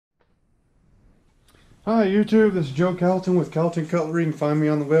Hi YouTube, this is Joe Calton with Calton Cutlery. You can find me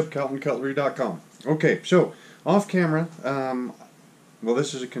on the web, caltoncutlery.com. Okay, so off camera, well,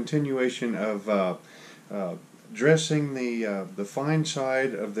 this is a continuation of dressing the fine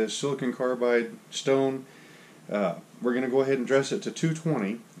side of this silicon carbide stone. We're going to go ahead and dress it to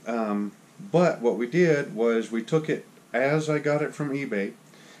 220, but what we did was we took it as I got it from eBay,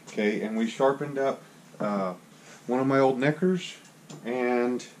 okay, and we sharpened up one of my old neckers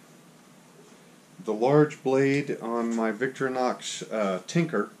and the large blade on my Victorinox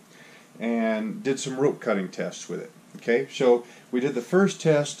Tinker, and did some rope cutting tests with it. Okay, so we did the first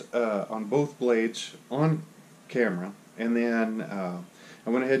test on both blades on camera, and then I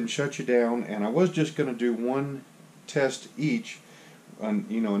went ahead and shut you down, and I was just going to do one test each,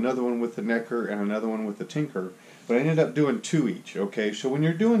 another one with the Necker and another one with the Tinker, but I ended up doing two each. Okay, so when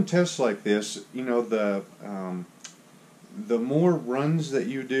you're doing tests like this, the more runs that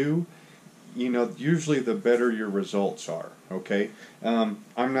you do, usually the better your results are, okay? I'm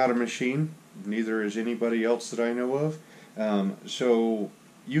not a machine, neither is anybody else that I know of, so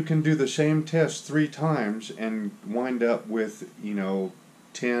you can do the same test 3 times and wind up with,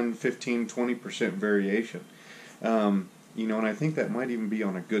 10, 15, 20% variation. And I think that might even be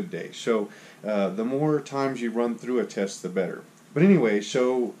on a good day. So the more times you run through a test, the better. But anyway,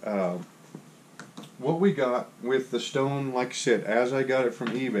 so what we got with the stone, like I said, as I got it from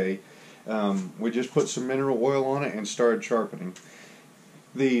eBay, we just put some mineral oil on it and started sharpening.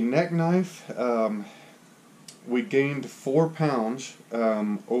 The neck knife, we gained 4 pounds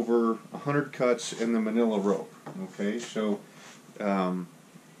over 100 cuts in the manila rope. Okay, so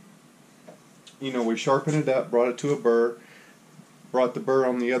we sharpened it up, brought it to a burr, brought the burr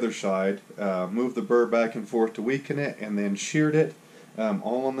on the other side, moved the burr back and forth to weaken it, and then sheared it,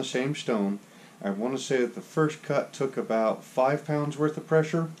 all on the same stone. I want to say that the first cut took about 5 pounds worth of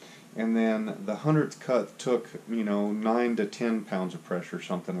pressure, and then the 100th cut took 9 to 10 pounds of pressure,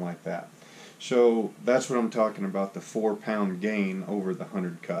 something like that. So that's what I'm talking about, the 4 pound gain over the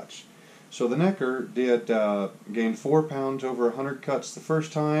 100 cuts. So the Necker did gain 4 pounds over 100 cuts the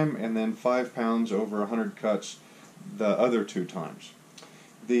first time, and then 5 pounds over 100 cuts the other 2 times.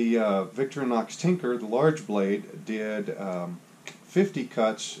 The Victorinox Tinker, the large blade, did 50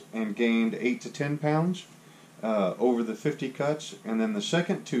 cuts and gained 8 to 10 pounds over the 50 cuts, and then the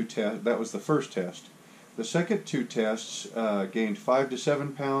second 2 tests, that was the first test. The second 2 tests gained 5 to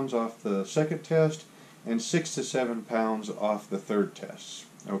 7 pounds off the second test and 6 to 7 pounds off the third test.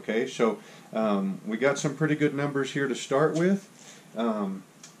 Okay, so we got some pretty good numbers here to start with.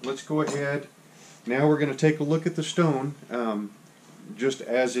 Let's go ahead. Now we're going to take a look at the stone just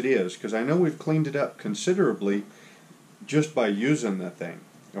as it is, because I know we've cleaned it up considerably just by using the thing.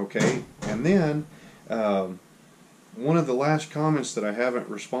 Okay, and then one of the last comments that I haven't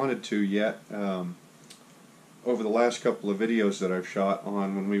responded to yet over the last couple of videos that I've shot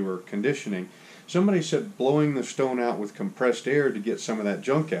on when we were conditioning, somebody said blowing the stone out with compressed air to get some of that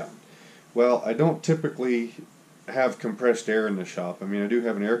junk out. Well, I don't typically have compressed air in the shop. I mean, I do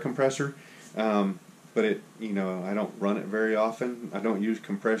have an air compressor, but I don't run it very often. I don't use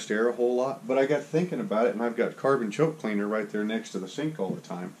compressed air a whole lot, but I got thinking about it, and I've got carbon choke cleaner right there next to the sink all the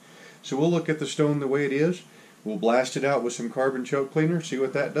time. So we'll look at the stone the way it is. We'll blast it out with some carbon choke cleaner, see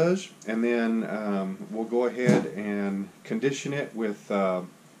what that does, and then we'll go ahead and condition it with the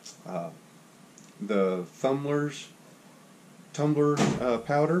tumbler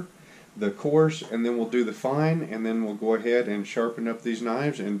powder, the coarse, and then we'll do the fine, and then we'll go ahead and sharpen up these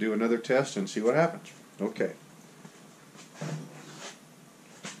knives and do another test and see what happens. Okay.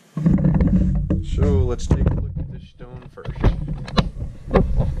 So let's take a look at this stone first.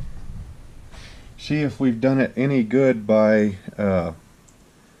 See if we've done it any good by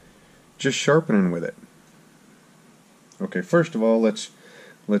just sharpening with it. Okay, first of all, let's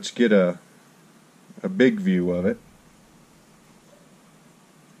get a big view of it.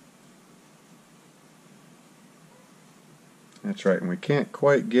 That's right, and we can't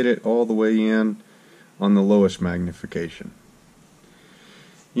quite get it all the way in on the lowest magnification.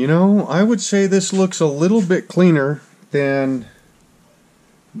 I would say this looks a little bit cleaner than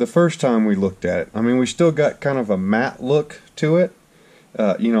the first time we looked at it. I mean, we still got kind of a matte look to it,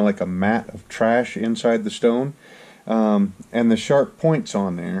 like a mat of trash inside the stone, and the sharp points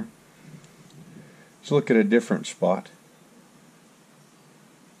on there. Let's look at a different spot.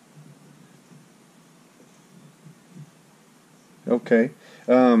 Okay,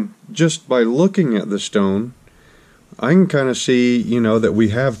 just by looking at the stone, I can kind of see, that we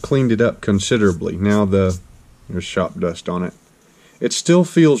have cleaned it up considerably. Now there's shop dust on it. It still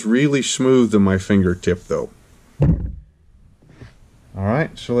feels really smooth to my fingertip though.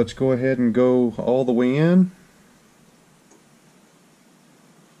 Alright, so let's go ahead and go all the way in.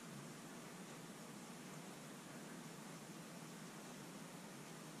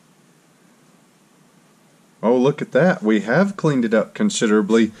 Oh, look at that. We have cleaned it up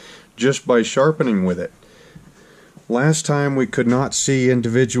considerably just by sharpening with it. Last time we could not see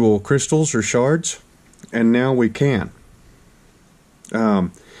individual crystals or shards, and now we can.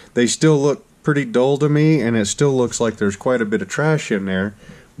 They still look pretty dull to me, and it still looks like there's quite a bit of trash in there,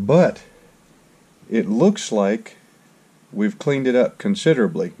 but it looks like we've cleaned it up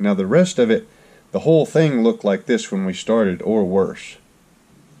considerably. Now the rest of it, the whole thing looked like this when we started, or worse.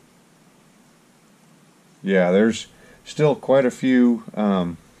 Yeah, there's still quite a few,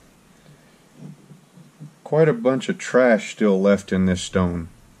 quite a bunch of trash still left in this stone.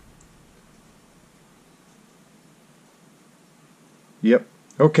 Yep.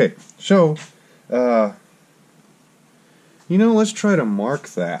 Okay, so, you know, let's try to mark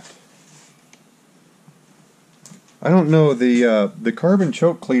that. I don't know, the carbon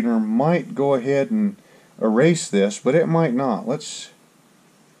choke cleaner might go ahead and erase this, but it might not.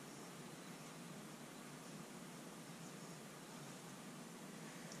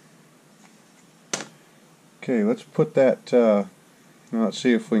 Okay, let's put that, let's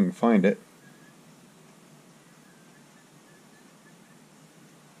see if we can find it.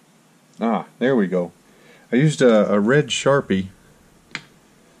 Ah, there we go. I used a red Sharpie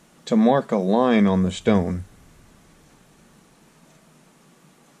to mark a line on the stone.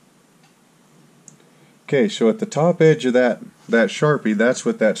 Okay, so at the top edge of that Sharpie, that's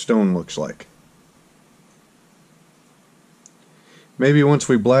what that stone looks like. Maybe once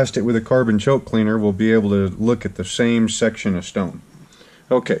we blast it with a carbon choke cleaner, we'll be able to look at the same section of stone.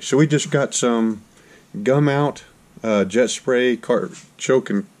 Okay, so we just got some gum out, jet spray, carbon choke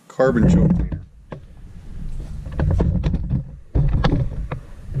cleaner.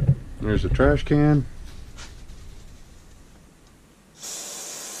 There's a trash can.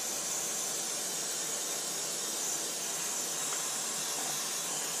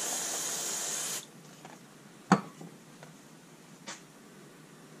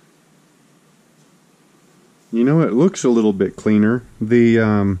 You know, it looks a little bit cleaner.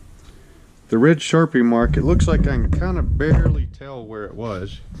 The red Sharpie mark, it looks like I can kind of barely tell where it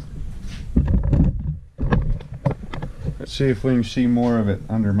was. Let's see if we can see more of it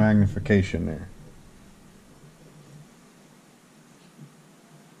under magnification there.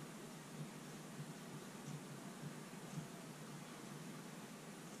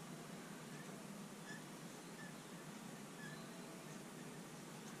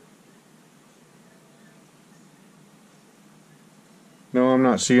 No, I'm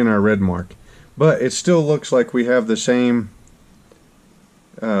not seeing our red mark, but it still looks like we have the same,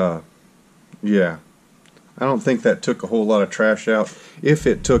 yeah. I don't think that took a whole lot of trash out, if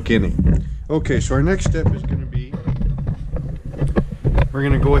it took any. Okay, so our next step is going to be, we're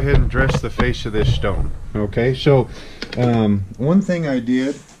going to go ahead and dress the face of this stone. Okay, so one thing I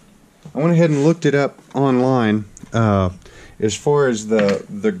did, I went ahead and looked it up online as far as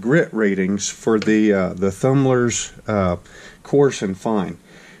the grit ratings for the Thumbler's coarse and fine.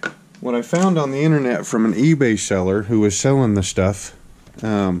 What I found on the internet from an eBay seller who was selling the stuff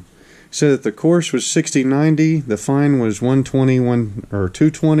said that the coarse was 60-90, the fine was 120 or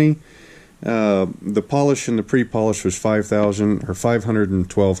 220, the polish and the pre-polish was 5,000 or 500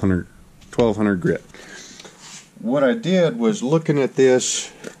 and 1200 grit. What I did was, looking at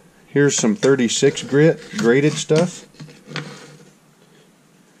this, here's some 36 grit graded stuff,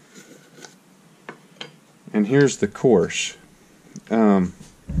 and here's the coarse.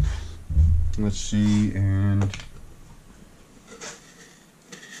 Let's see, and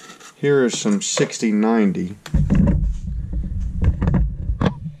here is some 60-90.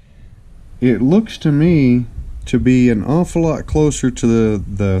 It looks to me to be an awful lot closer to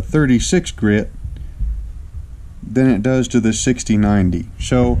the 36 grit than it does to the 60-90.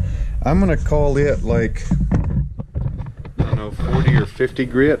 So I'm going to call it like, I don't know, 40 or 50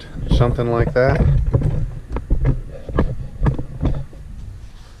 grit, something like that.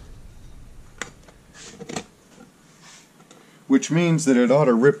 Which means that it ought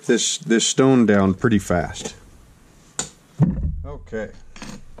to rip this stone down pretty fast. Okay.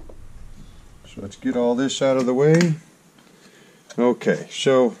 So let's get all this out of the way. Okay,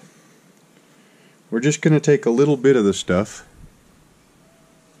 so we're just going to take a little bit of the stuff.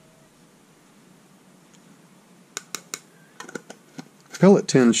 Pellet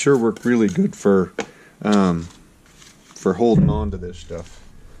tins sure work really good for holding on to this stuff.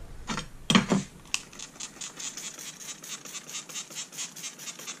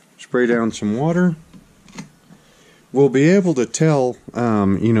 Spray down some water. we'll be able to tell,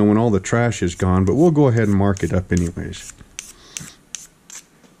 you know, when all the trash is gone, but we'll go ahead and mark it up anyways.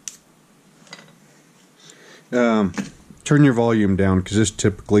 Turn your volume down because this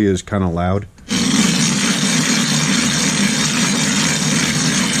typically is kind of loud.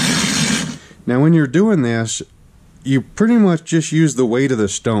 Now when you're doing this, you pretty much just use the weight of the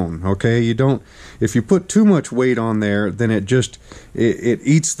stone, okay? You don't, if you put too much weight on there, then it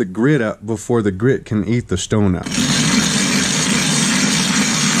eats the grit up before the grit can eat the stone up.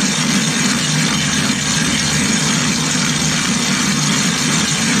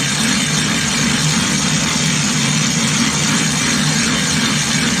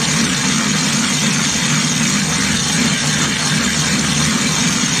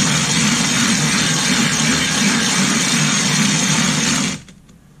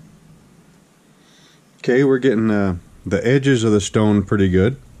 Okay, we're getting the edges of the stone pretty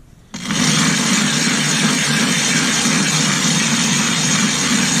good.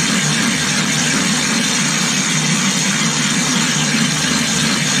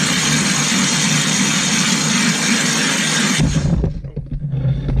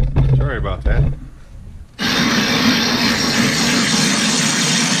 Sorry about that.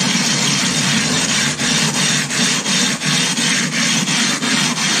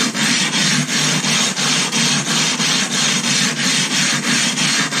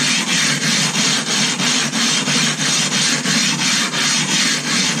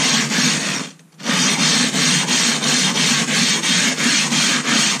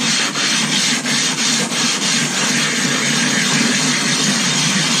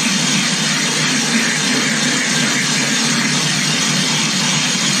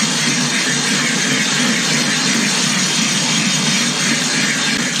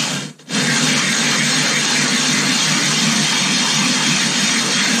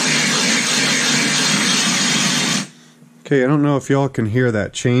 Okay, I don't know if y'all can hear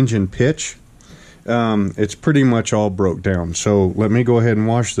that change in pitch. It's pretty much all broke down. So let me go ahead and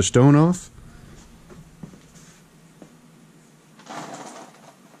wash the stone off.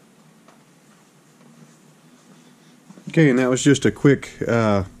 Okay, and that was just a quick,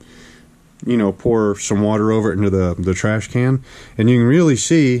 you know, pour some water over it into the trash can. And you can really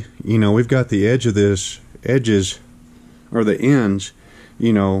see, you know, we've got the edges, or the ends,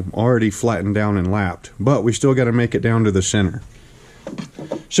 you know, already flattened down and lapped, but we still got to make it down to the center.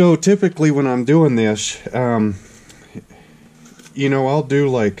 So typically when I'm doing this, you know, I'll do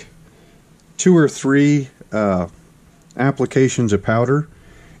like 2 or 3 applications of powder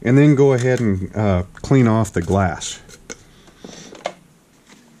and then go ahead and clean off the glass.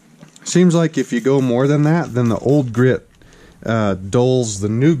 Seems like if you go more than that, then the old grit dulls the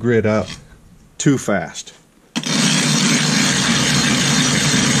new grit up too fast.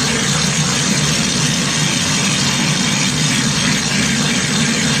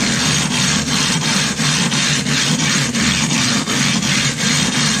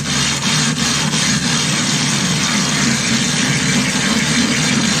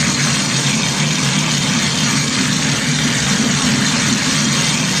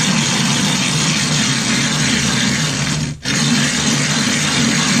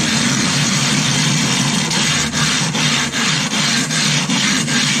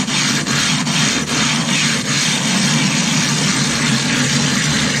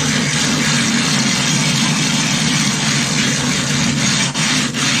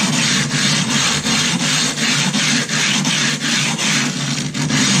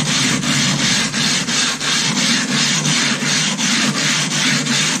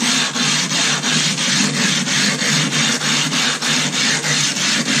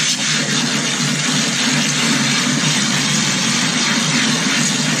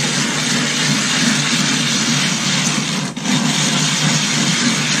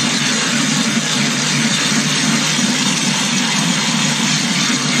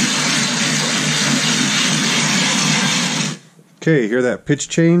 Okay, hear that pitch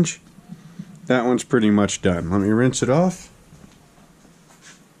change? That one's pretty much done. Let me rinse it off.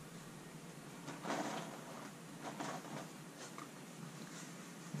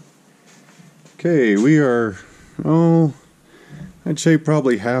 Okay, we are, I'd say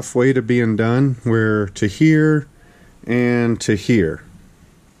probably halfway to being done. We're to here and to here.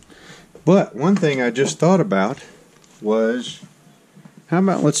 But one thing I just thought about was, how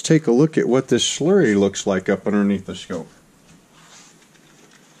about let's take a look at what this slurry looks like up underneath the scope.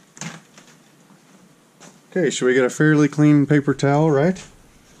 Okay, so we got a fairly clean paper towel, right?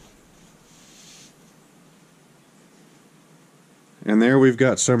 And there we've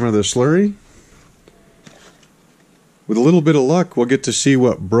got some of the slurry. With a little bit of luck, we'll get to see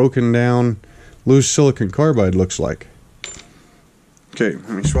what broken down loose silicon carbide looks like. Okay, let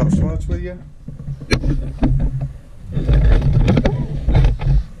me swap spots with you.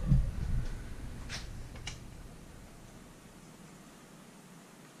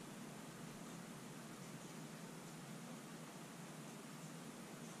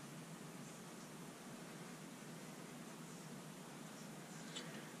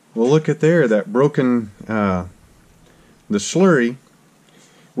 Well, look at there, that broken, the slurry,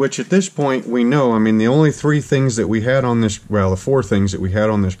 which at this point we know, I mean, the only three things that we had on this, well, the four things that we had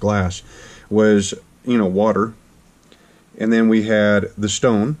on this glass was, you know, water, and then we had the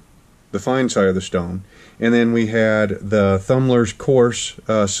stone, the fine side of the stone, and then we had the Thumbler's coarse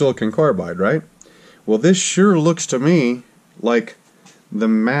silicon carbide, right? Well, this sure looks to me like the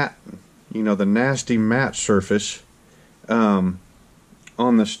matte, you know, the nasty matte surface on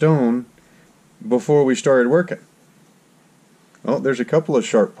the stone before we started working. Oh, there's a couple of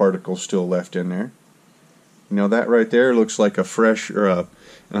sharp particles still left in there. You know, that right there looks like a fresh, or a,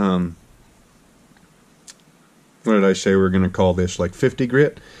 what did I say we're going to call this, like 50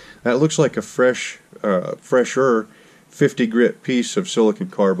 grit? That looks like a fresher 50 grit piece of silicon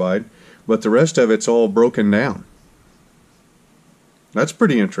carbide, but the rest of it's all broken down. That's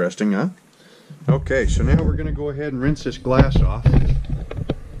pretty interesting, huh? Okay, so now we're going to go ahead and rinse this glass off.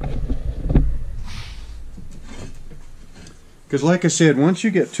 Because like I said, once you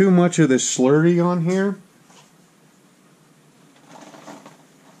get too much of this slurry on here,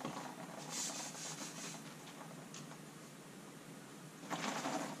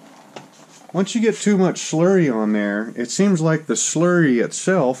 once you get too much slurry on there, it seems like the slurry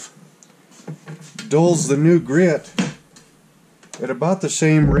itself dulls the new grit at about the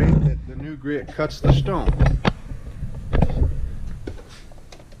same rate that the new grit cuts the stone.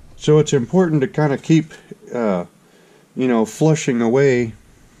 So it's important to kind of keep you know, flushing away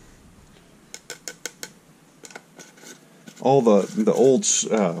all the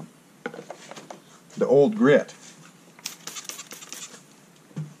old grit.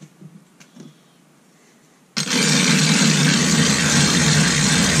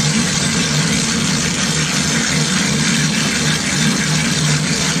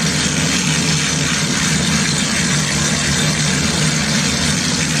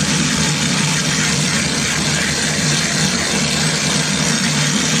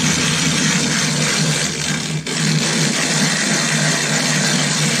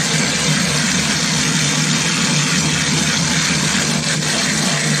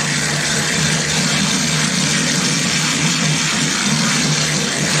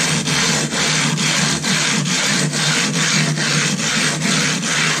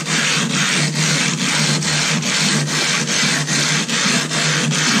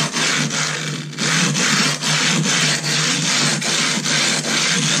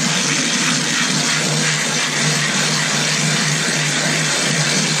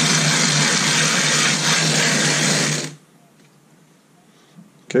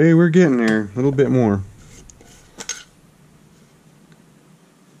 Okay, we're getting there, a little bit more.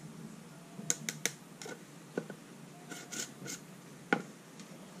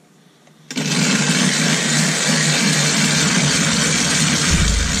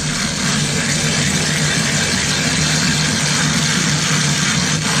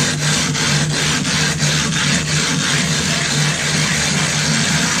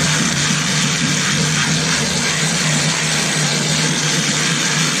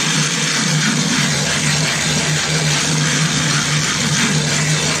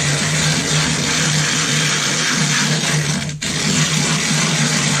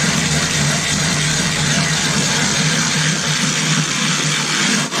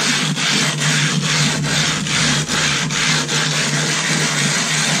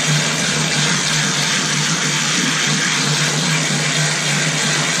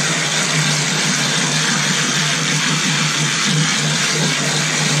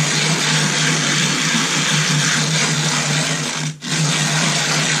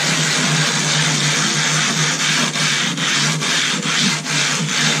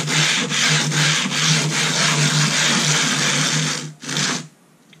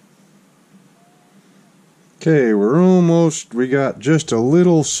 Okay, we're almost, we got just a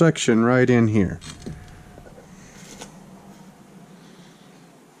little section right in here.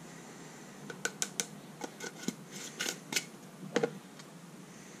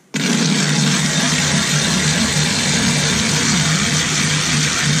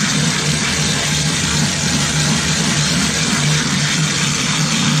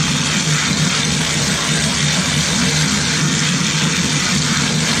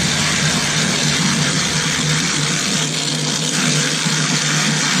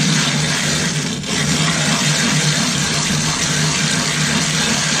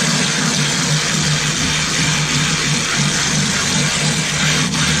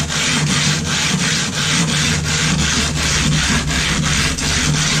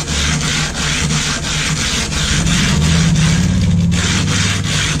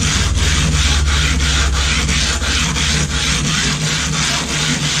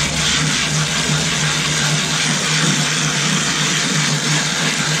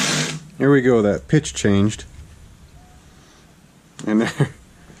 There we go, that pitch changed. And there.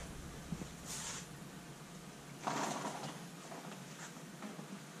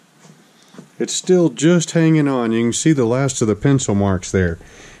 It's still just hanging on. You can see the last of the pencil marks there.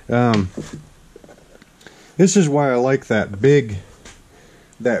 This is why I like that big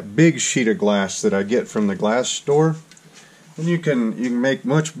sheet of glass that I get from the glass store. And you can make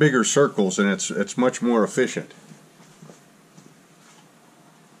much bigger circles, and it's much more efficient.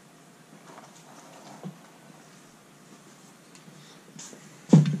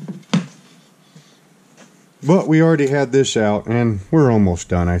 But we already had this out, and we're almost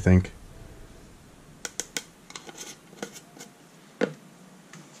done, I think.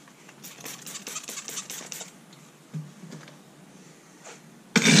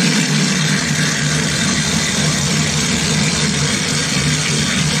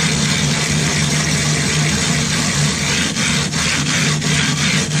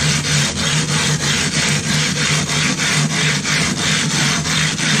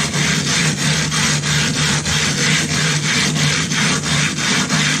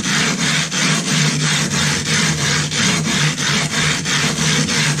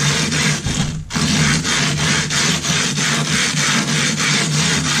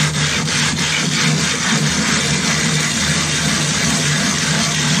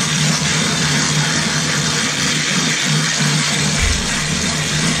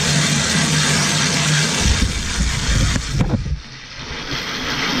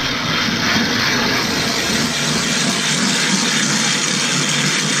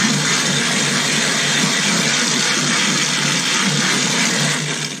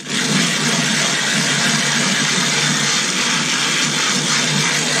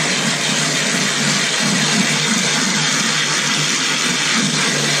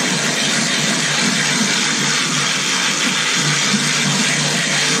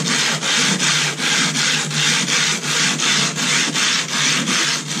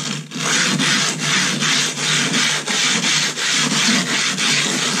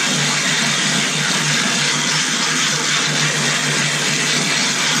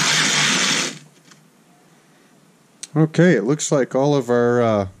 Okay, it looks like all of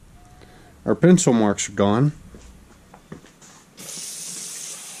our pencil marks are gone.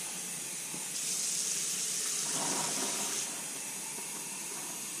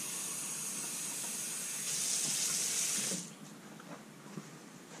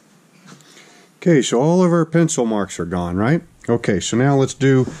 Okay, so all of our pencil marks are gone, right? Okay, so now let's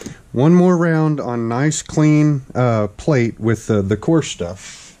do one more round on nice clean plate with the coarse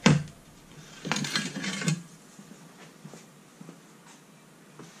stuff.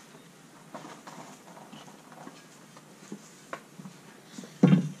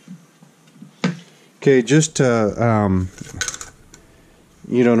 Okay, just to,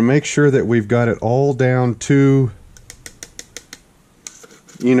 to make sure that we've got it all down to,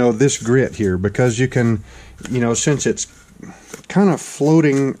 this grit here, because you can, since it's kind of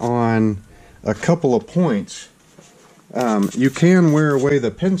floating on a couple of points, you can wear away the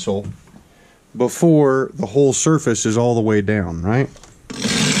pencil before the whole surface is all the way down, right?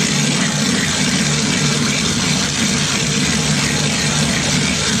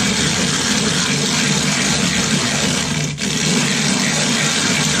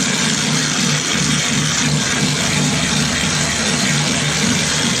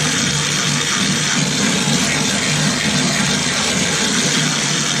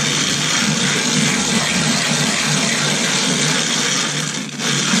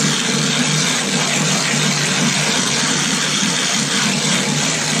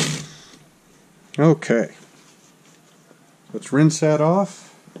 Okay, let's rinse that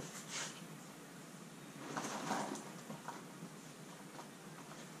off.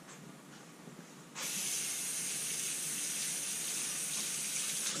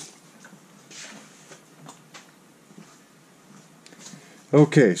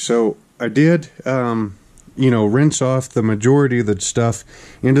 Okay, so I did, rinse off the majority of the stuff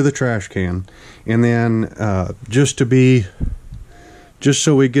into the trash can, and then just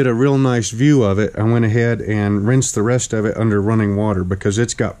so we get a real nice view of it, I went ahead and rinsed the rest of it under running water because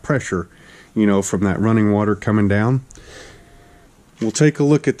it's got pressure, from that running water coming down. We'll take a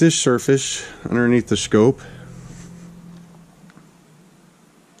look at this surface underneath the scope.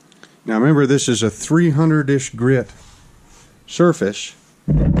 Now remember, this is a 300-ish grit surface,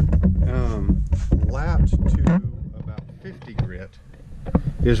 lapped to about 50 grit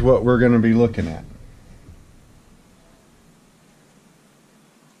is what we're going to be looking at.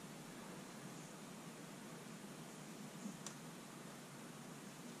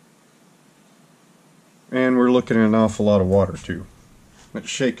 And we're looking at an awful lot of water too. Let's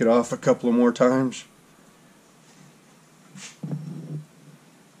shake it off a couple of more times.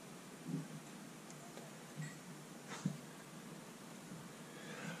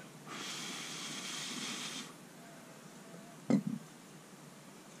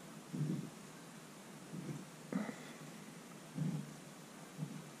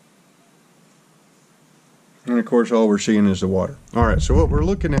 And of course all we're seeing is the water. Alright, so what we're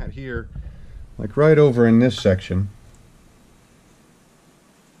looking at here, like right over in this section,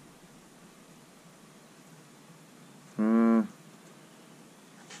 okay,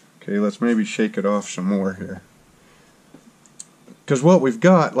 let's maybe shake it off some more here. Because what we've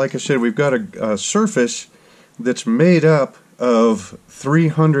got, like I said, we've got a surface that's made up of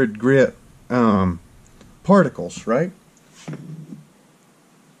 300 grit particles, right?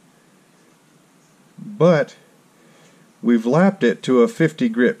 But we've lapped it to a 50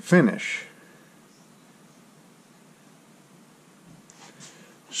 grit finish.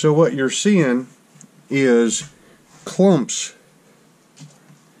 So what you're seeing is clumps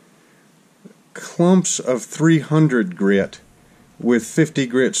of 300 grit with 50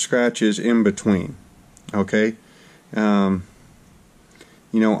 grit scratches in between. Okay,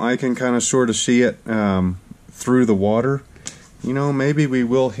 you know, I can kind of sort of see it through the water. You know, maybe we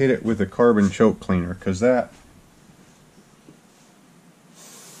will hit it with a carbon choke cleaner, because that,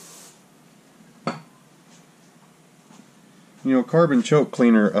 you know, carbon choke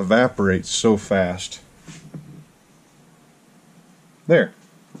cleaner evaporates so fast. There.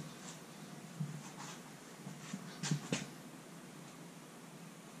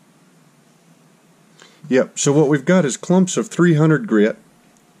 Yep, so what we've got is clumps of 300 grit,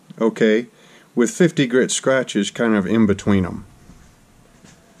 okay, with 50 grit scratches kind of in between them.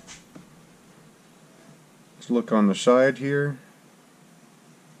 Let's look on the side here.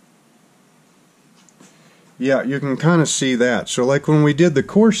 Yeah, you can kind of see that. So like when we did the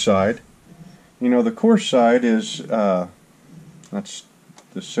coarse side, you know, the coarse side is, that's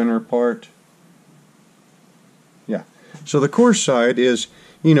the center part. Yeah, so the coarse side is,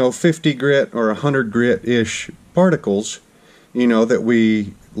 you know, 50 grit or 100 grit-ish particles, you know, that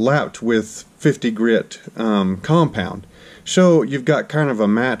we lapped with 50 grit compound. So you've got kind of a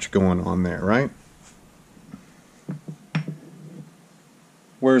match going on there, right?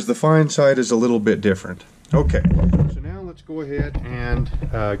 Whereas the fine side is a little bit different. Okay, so now let's go ahead and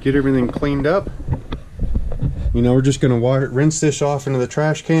get everything cleaned up. You know, we're just going to rinse this off into the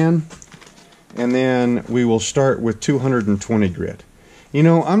trash can, and then we will start with 220 grit. You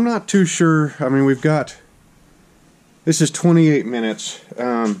know, I'm not too sure. I mean, we've got, this is 28 minutes.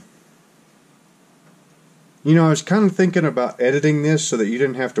 You know, I was kind of thinking about editing this so that you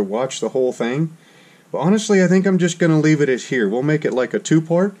didn't have to watch the whole thing. But honestly, I think I'm just going to leave it as here. We'll make it like a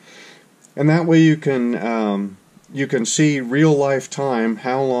two-part. And that way you can see real life time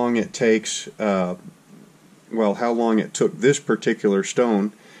how long it takes, well, how long it took this particular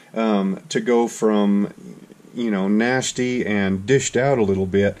stone to go from, you know, nasty and dished out a little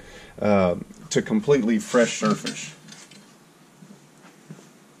bit to completely fresh surface.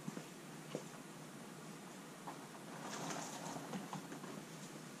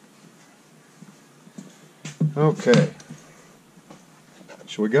 Okay,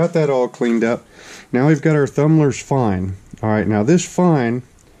 so we got that all cleaned up. Now we've got our Thumbler's fine. Alright, now this fine,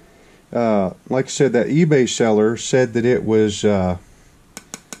 like I said, that eBay seller said that it was, I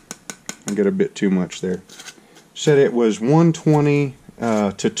got a bit too much there, said it was 120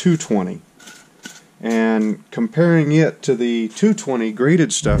 to 220. And comparing it to the 220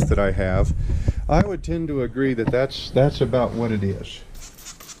 graded stuff that I have, I would tend to agree that that's about what it is.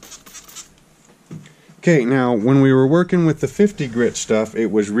 Okay, now when we were working with the 50 grit stuff, it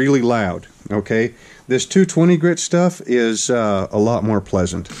was really loud. Okay, this 220 grit stuff is a lot more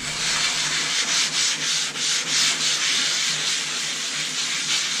pleasant.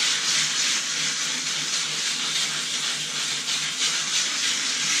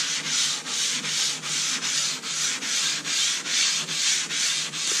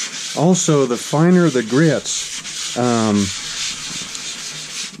 Also, the finer the grits,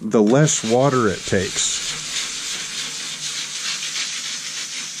 the less water it takes.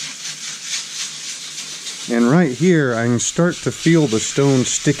 And right here, I can start to feel the stone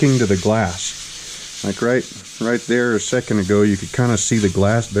sticking to the glass. Like right there a second ago, you could kind of see the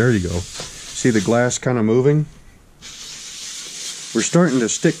glass. There you go. See the glass kind of moving? We're starting to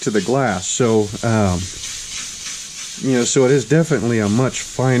stick to the glass, so you know, so it is definitely a much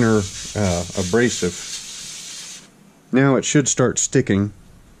finer abrasive. Now it should start sticking.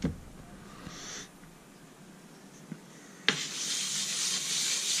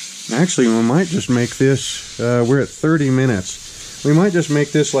 Actually, we might just make this, we're at 30 minutes. we might just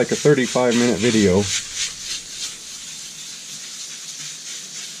make this like a 35-minute video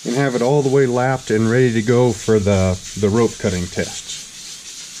and have it all the way lapped and ready to go for the rope cutting tests.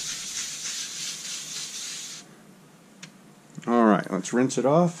 Alright, let's rinse it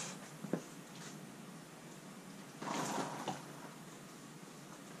off.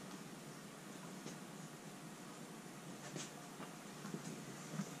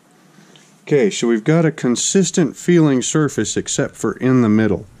 Okay, so we've got a consistent feeling surface except for in the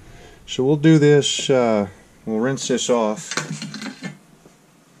middle. So we'll do this, we'll rinse this off.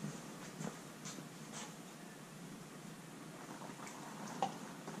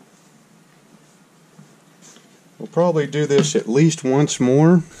 We'll probably do this at least once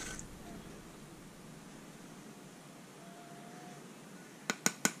more.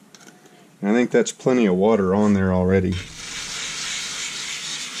 I think that's plenty of water on there already.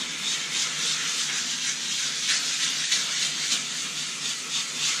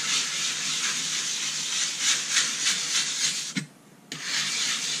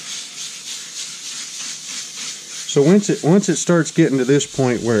 So once it starts getting to this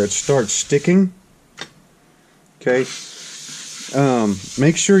point where it starts sticking, okay,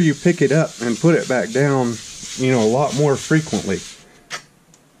 make sure you pick it up and put it back down, you know, a lot more frequently,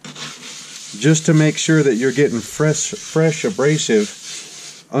 just to make sure that you're getting fresh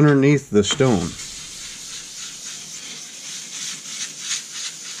abrasive underneath the stone.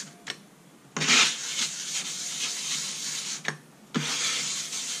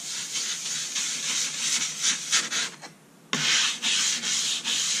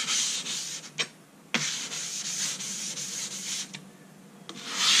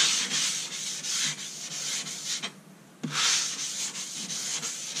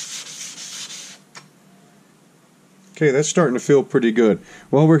 Okay, that's starting to feel pretty good.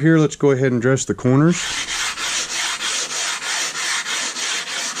 While we're here, let's go ahead and dress the corners.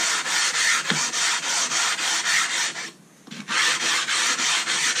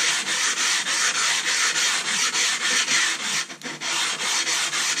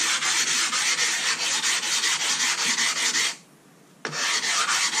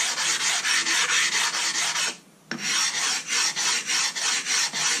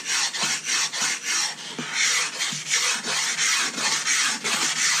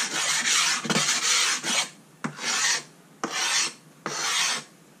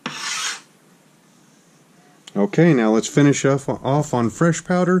 Okay, now let's finish off on fresh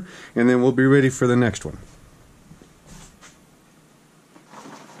powder, and then we'll be ready for the next one.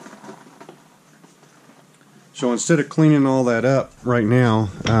 So instead of cleaning all that up right now,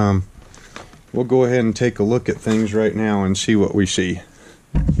 we'll go ahead and take a look at things right now and see what we see.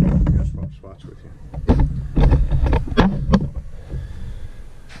 I'll swap spots with you.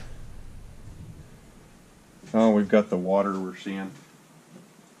 Oh, we've got the water we're seeing.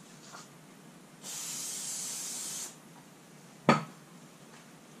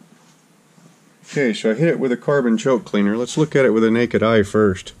 Okay, so I hit it with a carbon choke cleaner. Let's look at it with a naked eye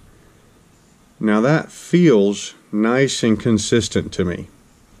first. Now that feels nice and consistent to me.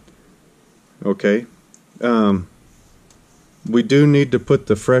 Okay. We do need to put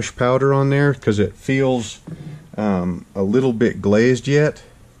the fresh powder on there because it feels a little bit glazed yet.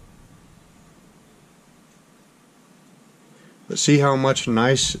 But see how much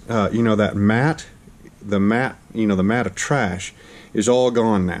nice, you know, that matte, the matte of trash is all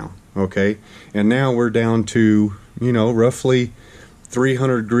gone now. Okay, and now we're down to, you know, roughly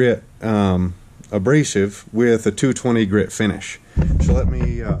 300 grit abrasive with a 220 grit finish. So let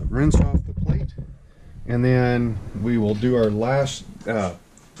me rinse off the plate, and then we will do our last,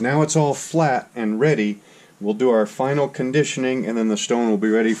 now it's all flat and ready, we'll do our final conditioning, and then the stone will be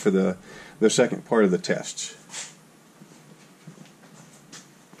ready for the second part of the tests.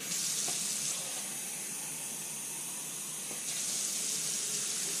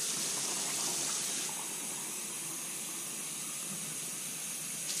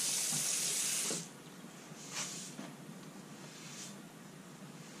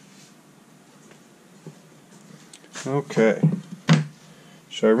 Okay,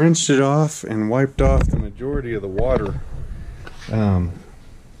 so I rinsed it off and wiped off the majority of the water.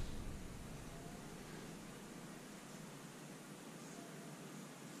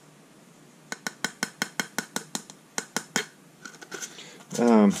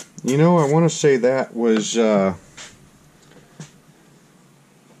 You know, I want to say that was, boy,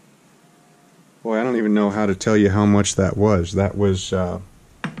 I don't even know how to tell you how much that was. That was,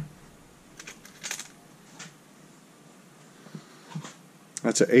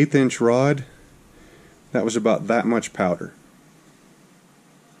 that's an 1/8 inch rod. That was about that much powder.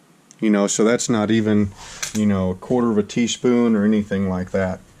 You know, so that's not even, you know, a quarter of a teaspoon or anything like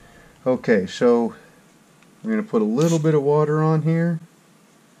that. Okay, so I'm going to put a little bit of water on here.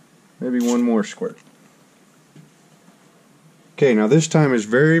 Maybe one more squirt. Okay, now this time is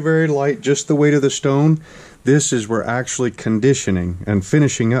very, very light, just the weight of the stone. This is we're actually conditioning and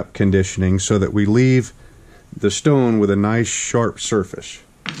finishing up conditioning so that we leave the stone with a nice sharp surface.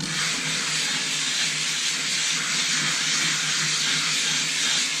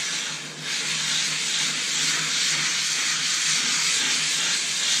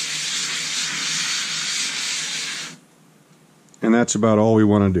 And that's about all we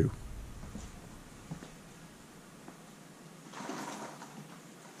want to do.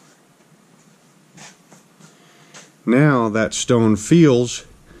 Now that stone feels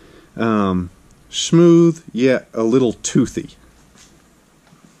smooth yet a little toothy.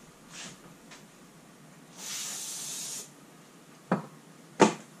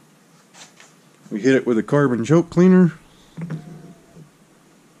 We hit it with a carbon choke cleaner.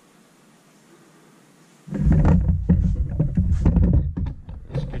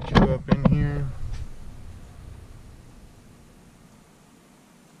 Let's get you up in here.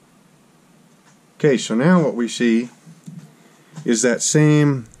 Okay, so now what we see is that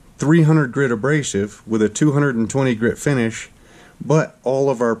same 300 grit abrasive with a 220 grit finish, but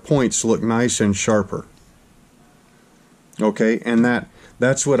all of our points look nice and sharper. Okay, and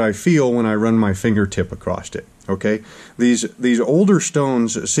that's what I feel when I run my fingertip across it. Okay, these older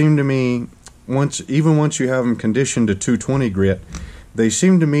stones seem to me, even once you have them conditioned to 220 grit, they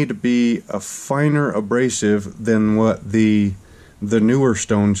seem to me to be a finer abrasive than what the newer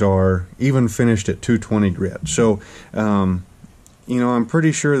stones are, even finished at 220 grit. So, you know, I'm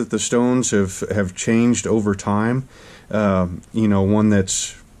pretty sure that the stones have changed over time. You know, one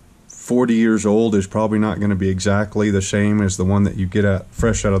that's 40 years old is probably not going to be exactly the same as the one that you get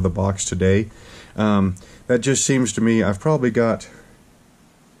fresh out of the box today. That just seems to me, I've probably got,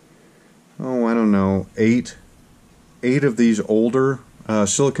 oh, I don't know, eight of these older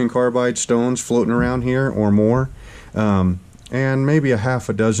silicon carbide stones floating around here or more. And maybe a half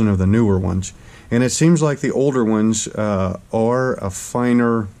a dozen of the newer ones. And it seems like the older ones are a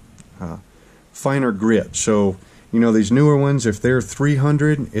finer grit. So, you know, these newer ones, if they're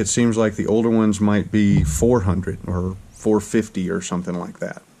 300, it seems like the older ones might be 400 or 450 or something like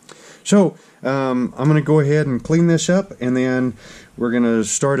that. So, I'm going to go ahead and clean this up, and then we're going to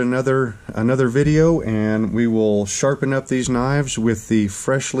start another video, and we will sharpen up these knives with the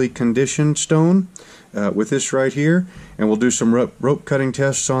freshly conditioned stone. With this right here, and we'll do some rope cutting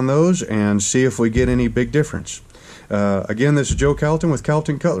tests on those and see if we get any big difference. Again, this is Joe Calton with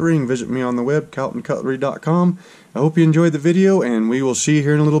Calton Cutlery. You can visit me on the web, caltoncutlery.com. I hope you enjoyed the video, and we will see you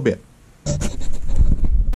here in a little bit.